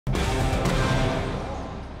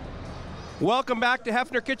Welcome back to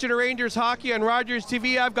Hefner Kitchener Rangers Hockey on Rogers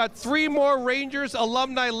TV. I've got 3 more Rangers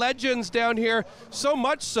alumni legends down here, so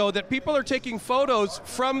much so that people are taking photos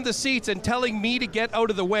from the seats and telling me to get out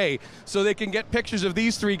of the way so they can get pictures of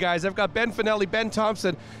these 3 guys. I've got Ben Fanelli, Ben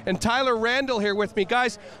Thomson, and Tyler Randell here with me.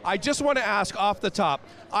 Guys, I just want to ask off the top,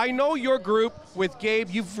 I know your group with Gabe,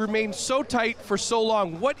 you've remained so tight for so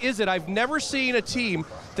long. What is it? I've never seen a team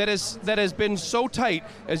that has been so tight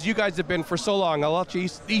as you guys have been for so long. I'll let you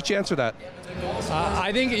each answer that.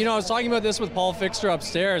 I think, I was talking about this with Paul Fixter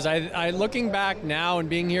upstairs. I looking back now and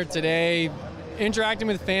being here today, interacting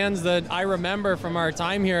with fans that I remember from our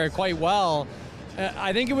time here quite well,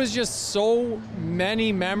 I think it was just so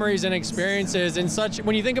many memories and experiences in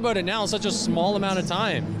when you think about it now, such a small amount of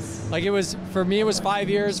time. Like for me it was 5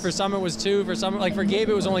 years, for some it was 2, for some, like for Gabe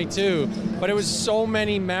it was only 2, but it was so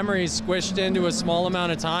many memories squished into a small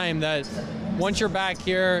amount of time that once you're back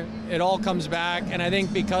here, it all comes back. And I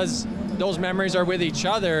think because those memories are with each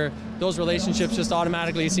other, those relationships just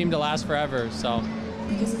automatically seem to last forever, so.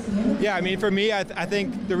 Yeah, I mean, for me, I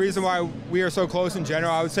think the reason why we are so close in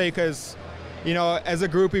general, I would say because, as a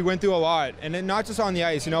group, we went through a lot, and then not just on the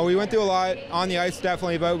ice. We went through a lot on the ice,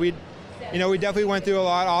 definitely, but we definitely went through a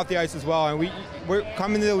lot off the ice as well. And we're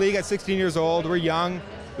coming to the league at 16 years old. We're young.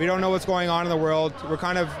 We don't know what's going on in the world. We're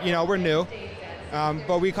kind of, we're new,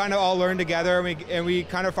 but we kind of all learn together, and we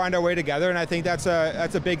kind of find our way together. And I think that's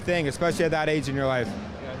a big thing, especially at that age in your life.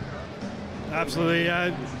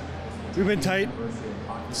 Absolutely, we've been tight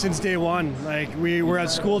since day one. Like we were at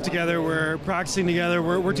school together, we're practicing together,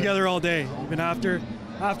 we're together all day. Even after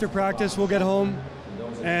practice, we'll get home,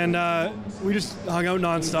 and we just hung out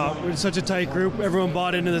nonstop. We're such a tight group. Everyone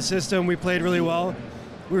bought into the system. We played really well.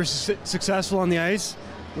 We were successful on the ice,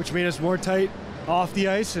 which made us more tight off the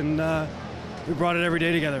ice, and we brought it every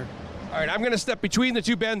day together. All right, I'm going to step between the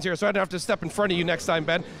 2 Bens here, so I don't have to step in front of you next time,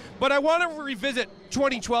 Ben. But I want to revisit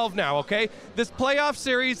 2012 now, okay? This playoff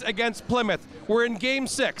series against Plymouth. We're in Game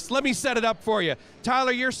 6. Let me set it up for you.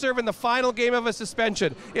 Tyler, you're serving the final game of a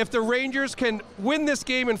suspension. If the Rangers can win this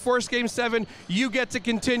game and force Game 7, you get to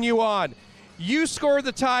continue on. You score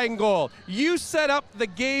the tying goal. You set up the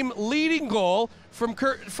game-leading goal for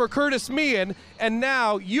Curtis Meehan, and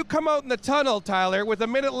now you come out in the tunnel, Tyler, with a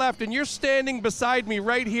minute left, and you're standing beside me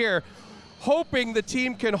right here, hoping the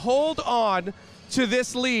team can hold on to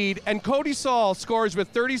this lead, and Cody Saul scores with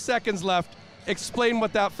 30 seconds left. Explain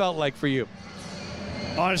what that felt like for you.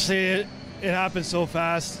 Honestly, it happened so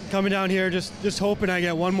fast. Coming down here, just hoping I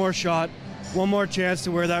get one more shot, one more chance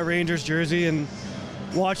to wear that Rangers jersey, and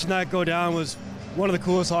watching that go down was one of the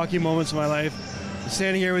coolest hockey moments of my life.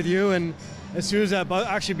 Standing here with you, and as soon as that,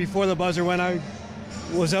 actually before the buzzer went, I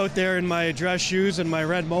was out there in my dress shoes and my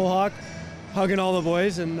red mohawk, hugging all the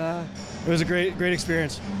boys, and it was a great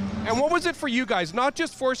experience. And what was it for you guys, not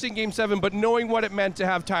just forcing Game 7, but knowing what it meant to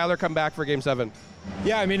have Tyler come back for Game 7?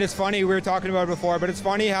 Yeah, I mean, it's funny, we were talking about it before, but it's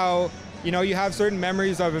funny how, you have certain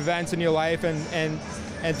memories of events in your life and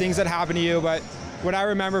things that happen to you, but what I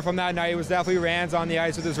remember from that night was definitely Rand's on the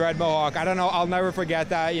ice with his red mohawk. I don't know, I'll never forget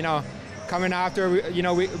that, coming after,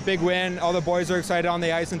 big win, all the boys are excited on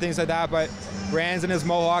the ice and things like that, but Rand's in his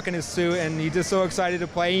mohawk and his suit, and he's just so excited to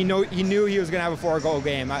play. He knew he was going to have a 4-goal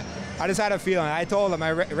game. I just had a feeling. I told him,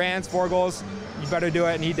 Rand's 4 goals, you better do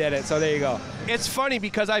it, and he did it, so there you go. It's funny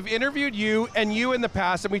because I've interviewed you in the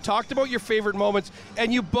past, and we talked about your favorite moments,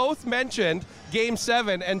 and you both mentioned Game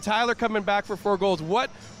 7 and Tyler coming back for 4 goals. What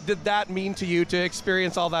did that mean to you to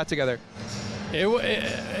experience all that together?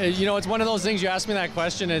 It's one of those things, you ask me that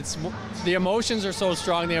question, it's the emotions are so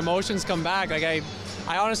strong, the emotions come back. Like I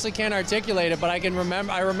honestly can't articulate it, but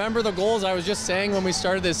I remember the goals. I was just saying when we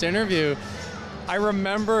started this interview, I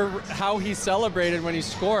remember how he celebrated when he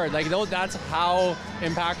scored. Like that's how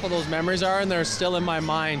impactful those memories are, and they're still in my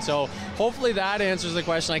mind. So hopefully that answers the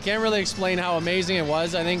question. I can't really explain how amazing it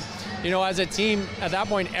was. I think, as a team, at that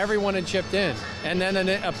point, everyone had chipped in. And then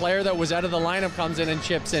a player that was out of the lineup comes in and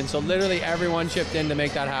chips in. So literally everyone chipped in to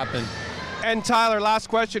make that happen. And Tyler, last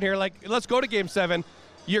question here. Let's go to Game 7.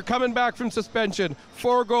 You're coming back from suspension,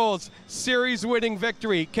 4 goals, series-winning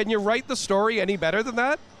victory. Can you write the story any better than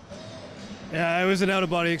that? Yeah, it was an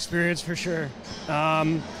out-of-body experience for sure.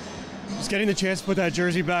 Just getting the chance to put that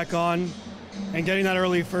jersey back on and getting that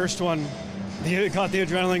early first one, it got the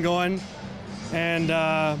adrenaline going, and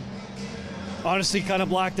honestly kind of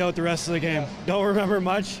blacked out the rest of the game. Don't remember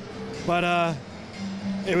much, but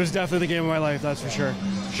it was definitely the game of my life, that's for sure.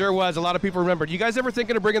 Sure was. A lot of people remembered. You guys ever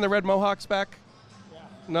thinking of bringing the Red Mohawks back?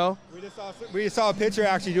 No? We just saw a picture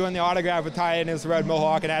actually doing the autograph with Ty in his red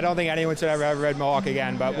mohawk, and I don't think anyone should ever have a red mohawk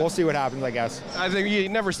again, but we'll see what happens, I guess. I think you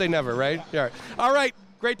never say never, right? Yeah. All right.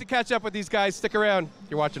 Great to catch up with these guys. Stick around.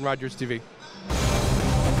 You're watching Rogers TV.